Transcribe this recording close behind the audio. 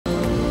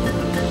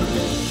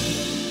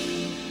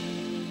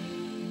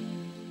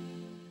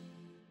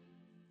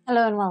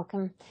Hello and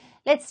welcome.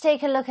 Let's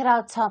take a look at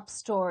our top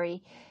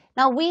story.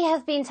 Now, we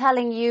have been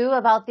telling you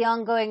about the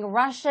ongoing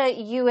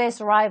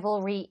Russia-US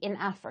rivalry in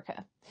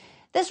Africa.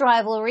 This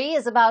rivalry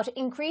is about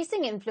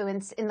increasing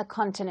influence in the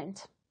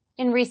continent.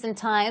 In recent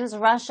times,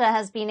 Russia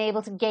has been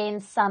able to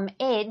gain some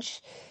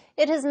edge.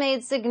 It has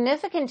made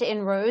significant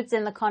inroads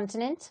in the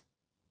continent.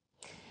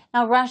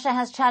 Now, Russia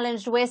has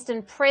challenged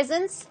Western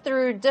presence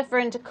through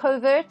different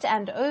covert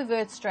and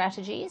overt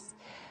strategies.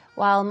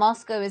 While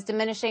Moscow is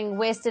diminishing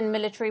Western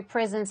military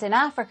presence in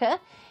Africa,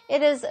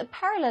 it is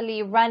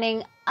parallelly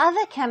running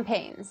other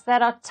campaigns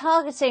that are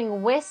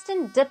targeting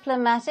Western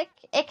diplomatic,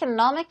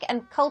 economic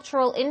and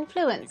cultural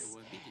influence.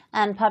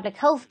 And public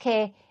health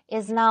care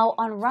is now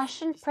on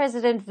Russian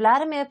President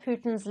Vladimir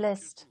Putin's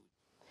list.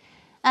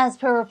 As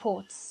per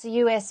reports,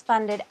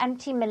 US-funded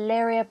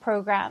anti-malaria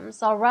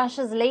programs are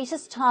Russia's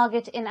latest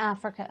target in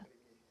Africa.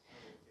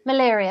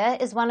 Malaria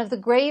is one of the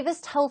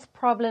gravest health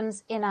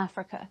problems in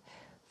Africa.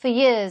 For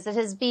years, it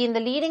has been the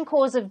leading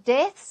cause of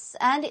deaths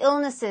and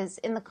illnesses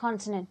in the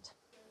continent.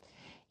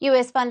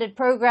 US-funded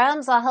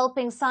programs are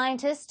helping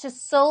scientists to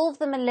solve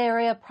the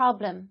malaria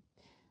problem.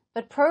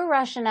 But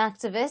pro-Russian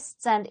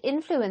activists and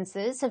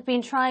influencers have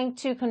been trying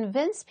to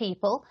convince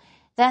people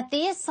that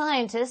these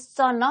scientists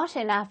are not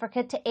in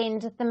Africa to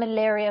end the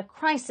malaria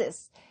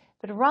crisis,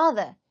 but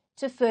rather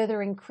to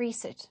further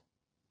increase it.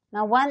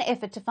 Now, one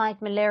effort to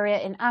fight malaria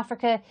in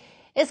Africa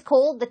is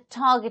called the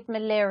Target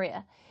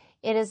Malaria.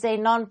 It is a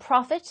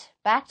non-profit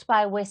backed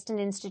by Western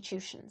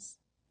institutions.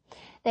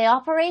 They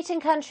operate in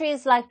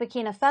countries like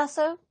Burkina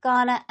Faso,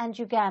 Ghana, and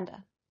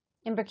Uganda.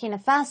 In Burkina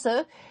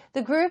Faso,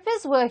 the group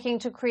is working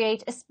to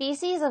create a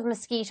species of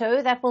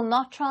mosquito that will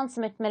not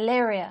transmit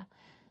malaria.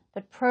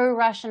 But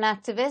pro-Russian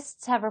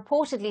activists have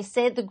reportedly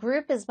said the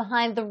group is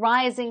behind the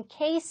rising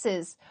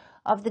cases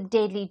of the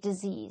deadly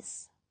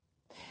disease.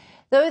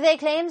 Though their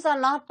claims are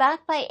not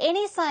backed by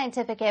any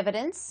scientific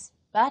evidence,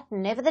 but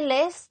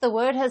nevertheless, the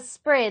word has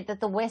spread that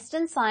the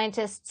Western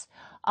scientists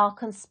are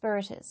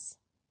conspirators.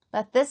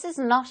 But this is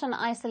not an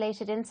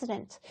isolated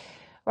incident.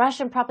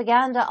 Russian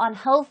propaganda on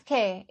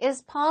healthcare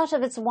is part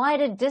of its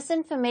wider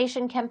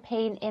disinformation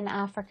campaign in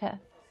Africa.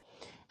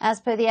 As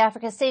per the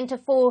Africa Center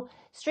for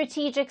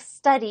Strategic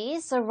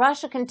Studies,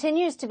 Russia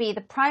continues to be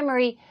the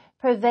primary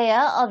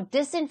purveyor of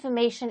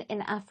disinformation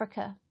in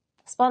Africa,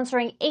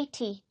 sponsoring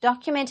 80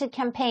 documented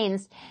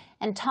campaigns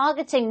and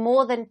targeting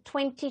more than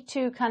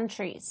 22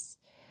 countries.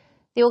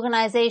 The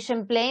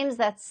organization blames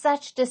that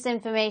such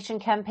disinformation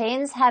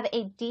campaigns have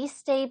a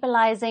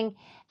destabilizing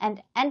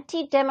and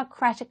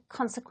anti-democratic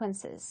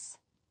consequences.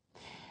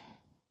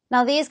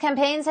 Now, these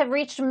campaigns have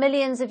reached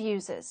millions of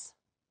users.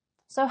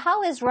 So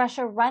how is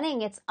Russia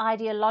running its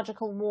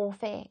ideological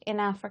warfare in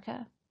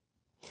Africa?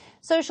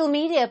 Social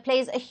media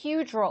plays a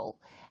huge role.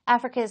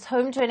 Africa is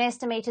home to an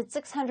estimated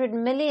 600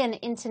 million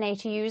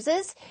internet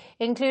users,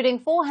 including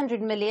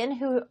 400 million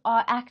who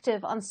are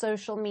active on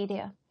social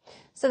media.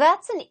 So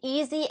that's an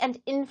easy and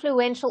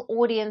influential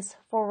audience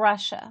for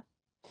Russia.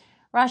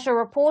 Russia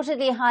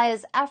reportedly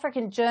hires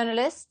African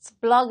journalists,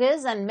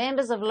 bloggers, and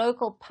members of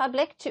local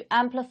public to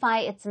amplify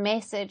its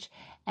message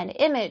and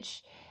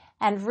image.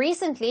 And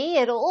recently,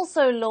 it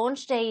also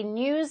launched a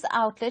news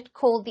outlet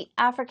called the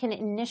African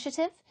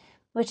Initiative,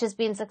 which has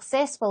been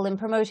successful in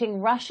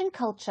promoting Russian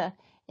culture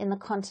in the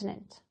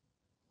continent.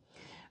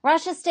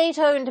 Russia's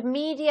state-owned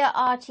Media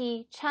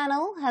RT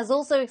channel has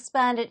also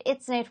expanded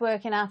its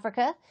network in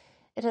Africa.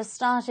 It has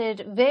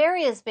started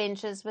various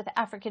ventures with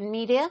African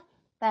media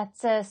that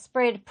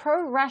spread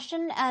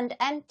pro-Russian and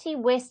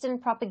anti-Western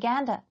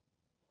propaganda.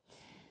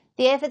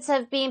 The efforts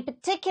have been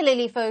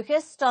particularly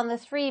focused on the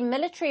three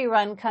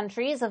military-run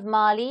countries of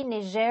Mali,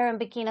 Niger, and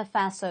Burkina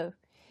Faso.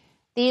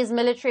 These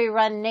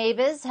military-run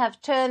neighbors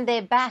have turned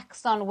their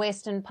backs on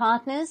Western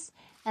partners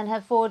and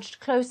have forged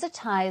closer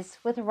ties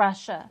with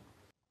Russia.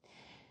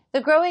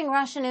 The growing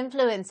Russian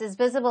influence is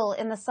visible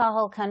in the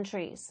Sahel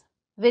countries.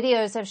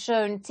 Videos have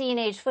shown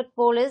teenage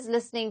footballers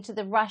listening to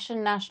the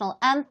Russian national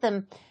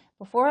anthem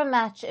before a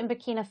match in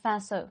Burkina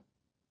Faso.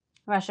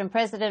 Russian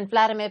President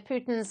Vladimir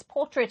Putin's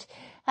portrait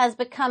has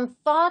become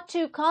far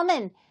too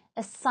common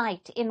a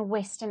sight in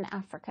Western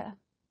Africa.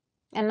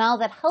 And now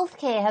that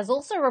healthcare has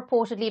also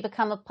reportedly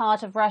become a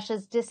part of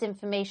Russia's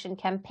disinformation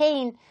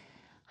campaign,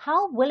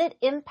 how will it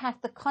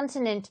impact the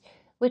continent,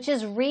 which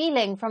is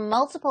reeling from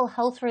multiple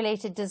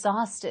health-related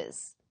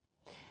disasters?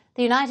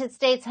 The United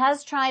States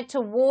has tried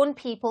to warn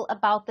people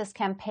about this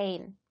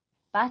campaign,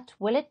 but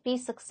will it be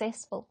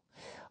successful?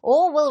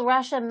 Or will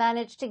Russia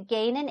manage to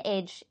gain an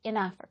edge in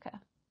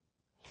Africa?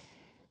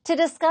 To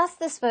discuss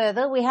this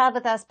further, we have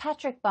with us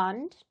Patrick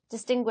Bond,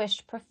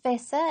 Distinguished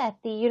Professor at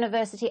the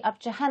University of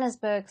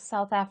Johannesburg,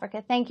 South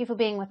Africa. Thank you for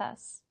being with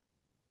us.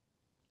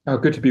 Oh,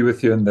 good to be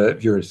with you and the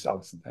viewers,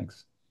 Alyson.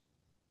 Thanks.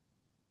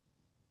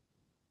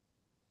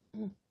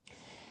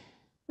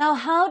 Now,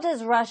 how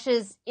does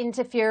Russia's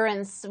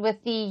interference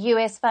with the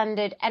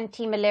US-funded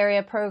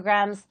anti-malaria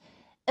programs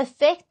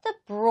affect the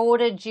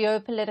broader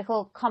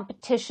geopolitical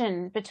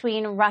competition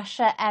between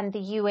Russia and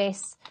the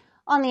US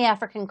on the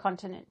African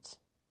continent?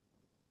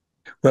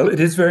 Well, it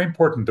is very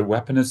important. The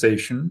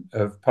weaponization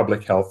of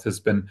public health has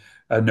been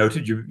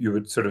noted. You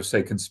would sort of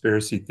say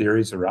conspiracy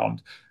theories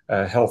around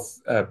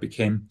health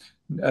became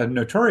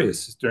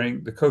notorious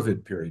during the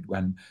COVID period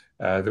when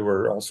there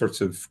were all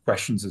sorts of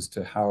questions as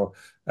to how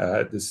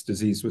this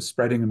disease was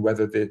spreading and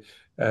whether the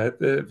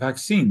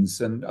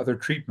vaccines and other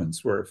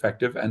treatments were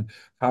effective, and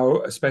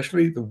how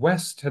especially the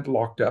West had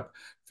locked up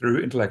through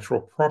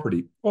intellectual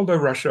property, although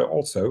Russia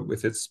also,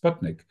 with its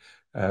Sputnik,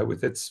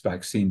 with its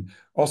vaccine,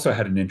 also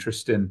had an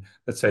interest in,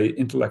 let's say,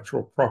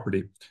 intellectual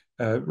property.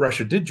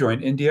 Russia did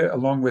join India,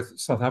 along with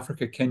South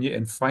Africa, Kenya,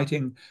 in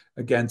fighting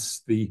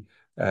against the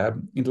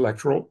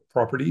intellectual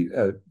property,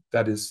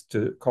 that is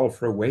to call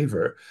for a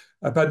waiver,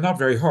 but not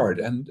very hard.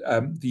 And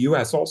the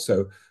US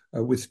also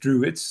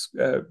withdrew its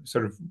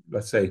sort of,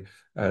 let's say,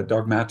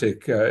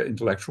 dogmatic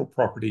intellectual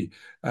property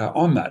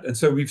on that. And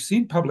so we've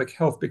seen public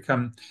health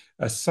become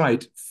a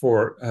site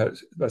for,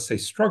 let's say,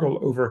 struggle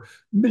over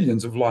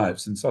millions of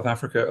lives. In South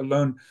Africa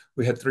alone,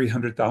 we had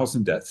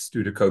 300,000 deaths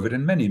due to COVID,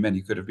 and many,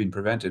 many could have been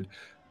prevented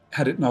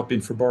had it not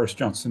been for Boris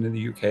Johnson in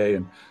the UK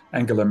and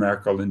Angela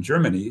Merkel in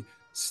Germany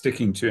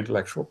sticking to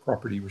intellectual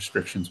property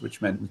restrictions,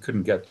 which meant we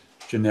couldn't get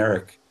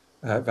generic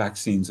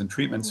vaccines and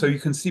treatment. So you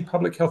can see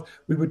public health.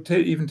 We would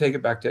even take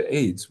it back to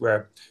AIDS,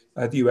 where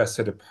the US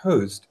had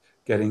opposed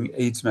getting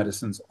AIDS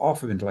medicines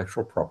off of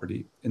intellectual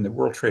property in the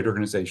World Trade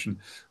Organization,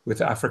 with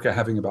Africa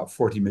having about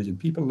 40 million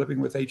people living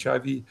with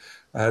HIV.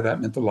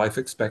 That meant the life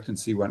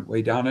expectancy went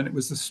way down. And it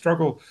was the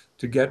struggle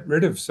to get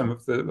rid of some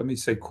of the, let me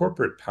say,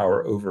 corporate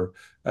power over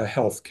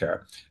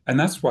healthcare. And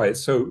that's why it's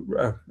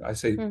so, I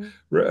say,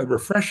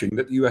 refreshing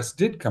that the US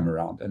did come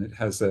around, and it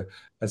has a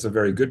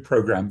very good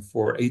program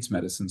for AIDS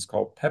medicines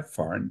called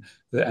PEPFAR, and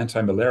the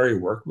anti-malaria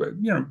work.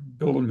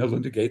 Bill and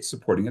Melinda Gates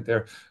supporting it. They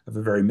have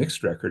a very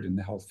mixed record in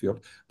the health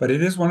field, but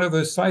it is one of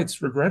those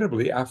sites,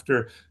 regrettably,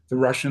 after the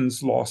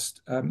Russians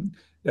lost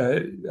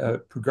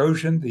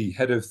Prigozhin, the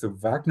head of the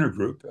Wagner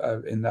group,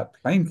 in that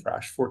plane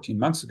crash 14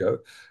 months ago,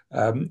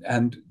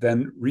 and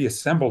then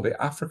reassembled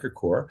the Africa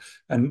Corps,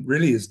 and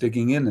really is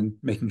digging in and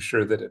making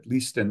sure that at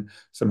least in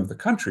some of the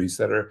countries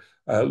that are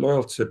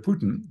loyal to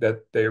Putin,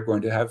 that they are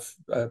going to have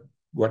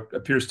what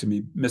appears to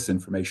me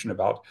misinformation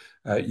about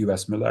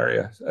U.S.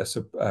 malaria,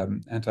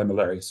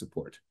 anti-malaria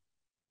support.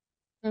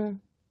 Mm.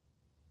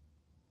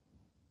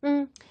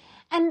 Mm.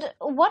 And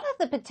what are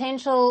the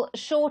potential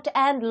short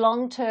and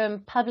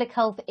long-term public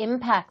health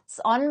impacts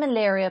on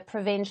malaria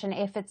prevention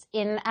efforts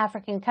in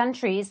African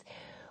countries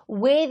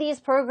where these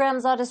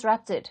programs are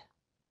disrupted?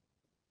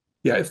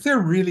 Yeah, if they're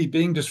really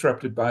being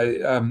disrupted by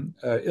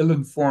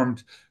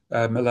ill-informed,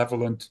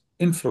 malevolent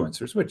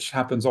influencers, which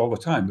happens all the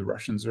time. The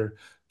Russians are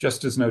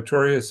just as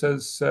notorious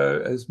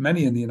as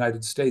many in the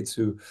United States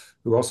who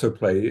also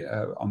play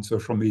on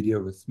social media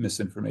with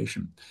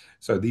misinformation.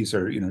 So these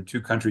are,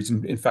 two countries.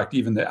 In fact,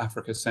 even the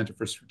Africa Center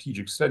for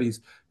Strategic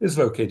Studies is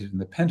located in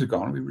the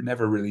Pentagon. We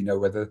never really know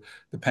whether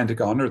the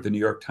Pentagon or the New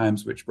York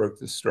Times, which broke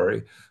this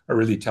story, are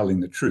really telling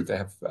the truth. They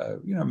have,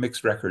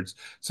 mixed records.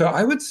 So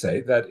I would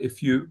say that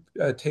if you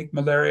take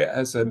malaria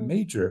as a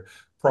major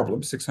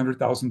problem,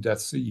 600,000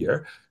 deaths a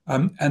year.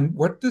 And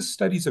what the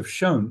studies have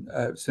shown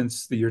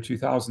since the year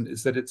 2000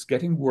 is that it's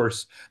getting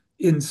worse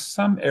in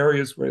some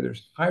areas where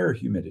there's higher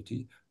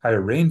humidity,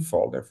 higher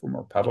rainfall, therefore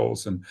more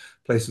puddles and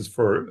places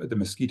for the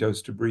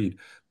mosquitoes to breed.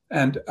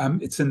 And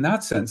it's in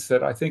that sense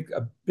that I think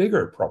a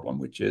bigger problem,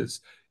 which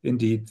is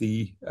indeed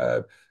the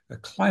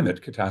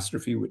climate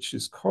catastrophe, which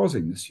is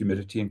causing this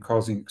humidity and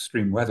causing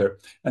extreme weather.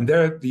 And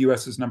there, the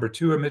US is number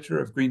 2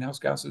 emitter of greenhouse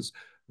gases,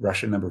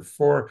 Russia number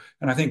 4.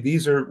 And I think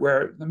these are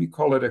where, let me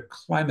call it, a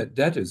climate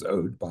debt is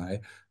owed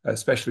by,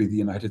 especially the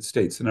United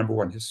States, the number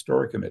 1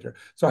 historic emitter.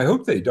 So I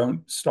hope they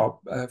don't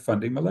stop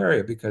funding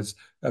malaria because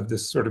of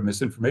this sort of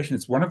misinformation.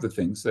 It's one of the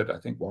things that I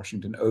think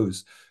Washington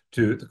owes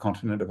to the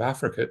continent of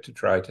Africa to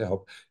try to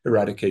help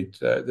eradicate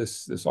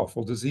this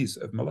awful disease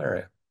of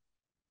malaria.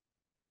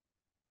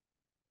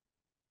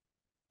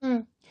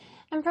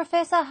 And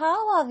Professor,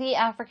 how are the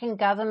African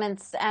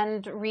governments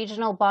and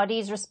regional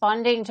bodies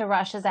responding to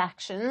Russia's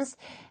actions?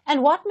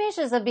 And what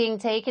measures are being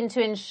taken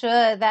to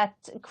ensure that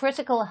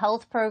critical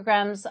health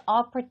programs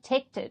are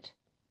protected?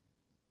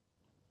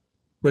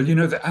 Well,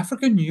 the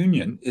African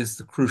Union is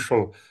the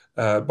crucial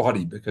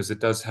body because it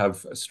does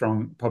have a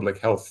strong public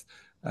health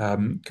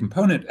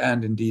component.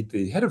 And indeed,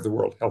 the head of the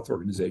World Health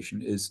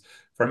Organization is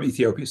from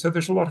Ethiopia. So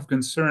there's a lot of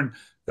concern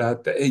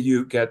that the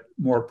AU get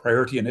more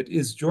priority, and it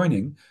is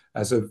joining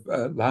as of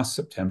last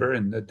September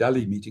in the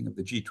Delhi meeting of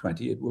the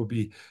G20. It will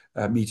be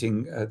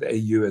meeting the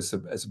AU as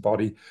a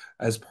body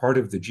as part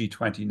of the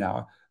G20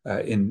 now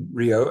in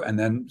Rio, and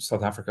then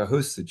South Africa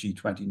hosts the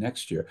G20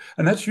 next year.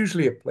 And that's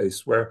usually a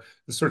place where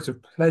the sorts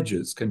of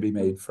pledges can be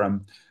made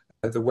from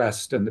the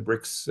West and the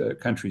BRICS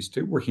countries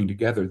to working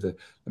together, the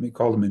let me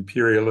call them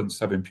imperial and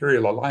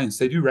sub-imperial alliance,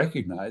 they do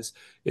recognize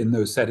in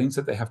those settings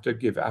that they have to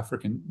give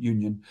African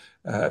Union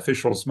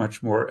officials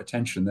much more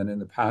attention than in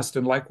the past.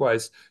 And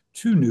likewise,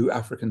 two new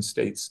African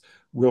states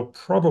will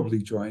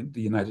probably join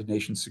the United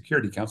Nations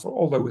Security Council,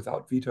 although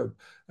without veto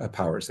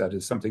powers. That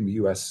is something the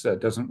US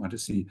doesn't want to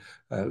see,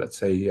 let's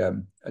say,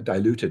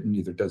 diluted, and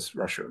neither does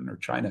Russia nor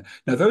China.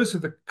 Now, those are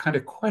the kind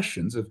of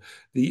questions of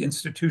the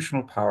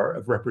institutional power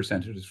of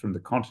representatives from the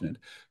continent.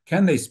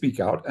 Can they speak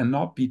out and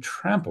not be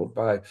trampled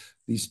by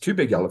these two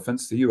big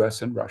elephants, the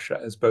US and Russia,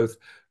 as both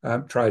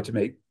try to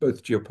make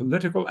both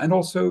geopolitical and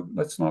also,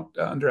 let's not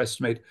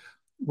underestimate,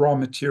 raw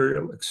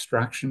material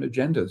extraction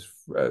agendas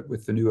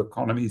with the new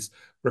economies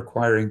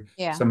requiring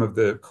some of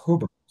the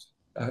cobalt.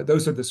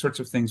 Those are the sorts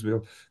of things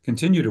we'll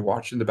continue to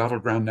watch, and the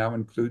battleground now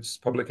includes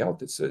public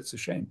health. It's a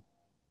shame.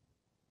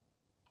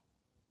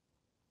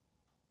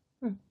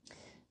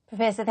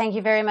 Professor, thank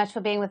you very much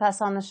for being with us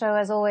on the show.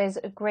 As always,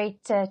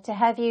 great to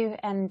have you,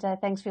 and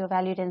thanks for your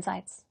valued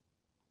insights.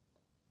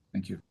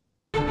 Thank you.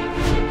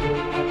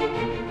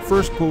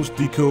 Firstpost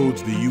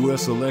decodes the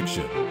U.S.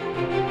 election,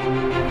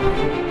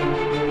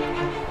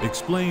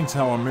 explains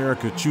how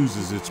America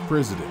chooses its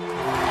president.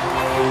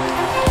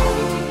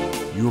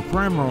 Your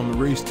primer on the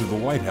race to the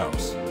White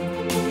House.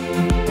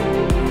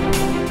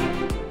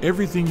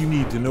 Everything you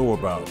need to know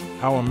about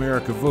how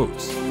America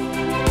votes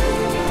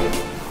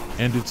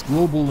and its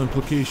global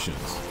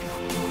implications.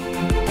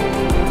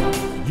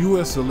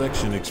 U.S.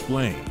 Election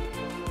Explained.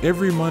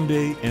 Every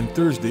Monday and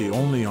Thursday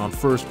only on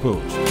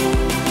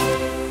Firstpost.